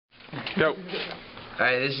Go.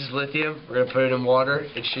 Alright, this is lithium. We're going to put it in water.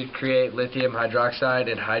 It should create lithium hydroxide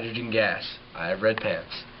and hydrogen gas. I have red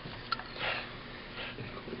pants.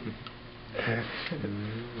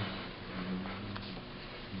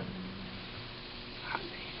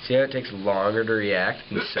 See how it takes longer to react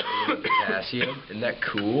than sodium and potassium? Isn't that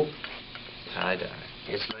cool?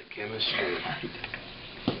 It's like chemistry.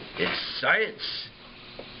 It's science!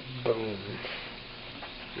 Boom.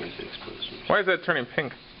 Why is that turning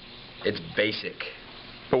pink? It's basic.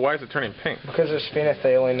 But why is it turning pink? Because there's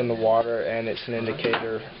phenolphthalein in the water, and it's an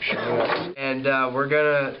indicator showing us. And we're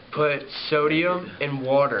going to put sodium in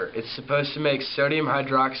water. It's supposed to make sodium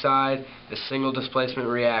hydroxide a single displacement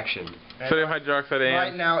reaction. Sodium hydroxide and...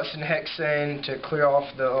 Right now it's in hexane to clear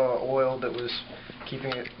off the oil that was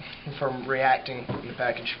keeping it from reacting in the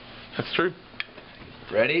package. That's true.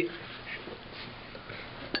 Ready?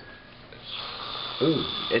 Ooh,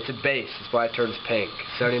 it's a base. That's why it turns pink.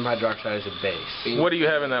 Sodium hydroxide is a base. What do you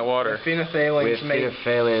have in that water? Phenolphthalein. We have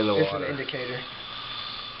phenolphthalein in the water. It's an indicator.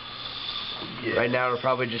 Yeah. Right now it'll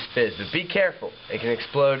probably just fizz, but be careful. It can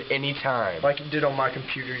explode any time. Like it did on my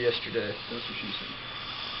computer yesterday. That's what she said.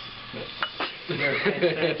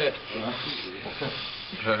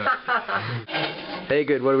 Hey,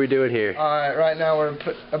 good. What are we doing here? Alright, right now we're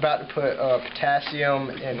about to put potassium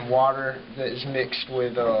in water that is mixed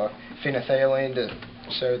with phenolphthalein to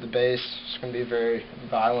show the base. It's going to be a very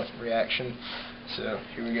violent reaction. So,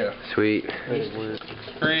 here we go. Sweet. 3,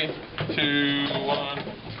 2, 1.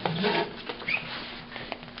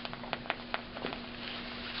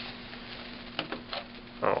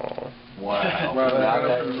 Oh. Wow.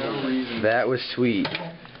 That was sweet.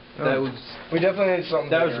 We definitely need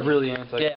something. That was really anti.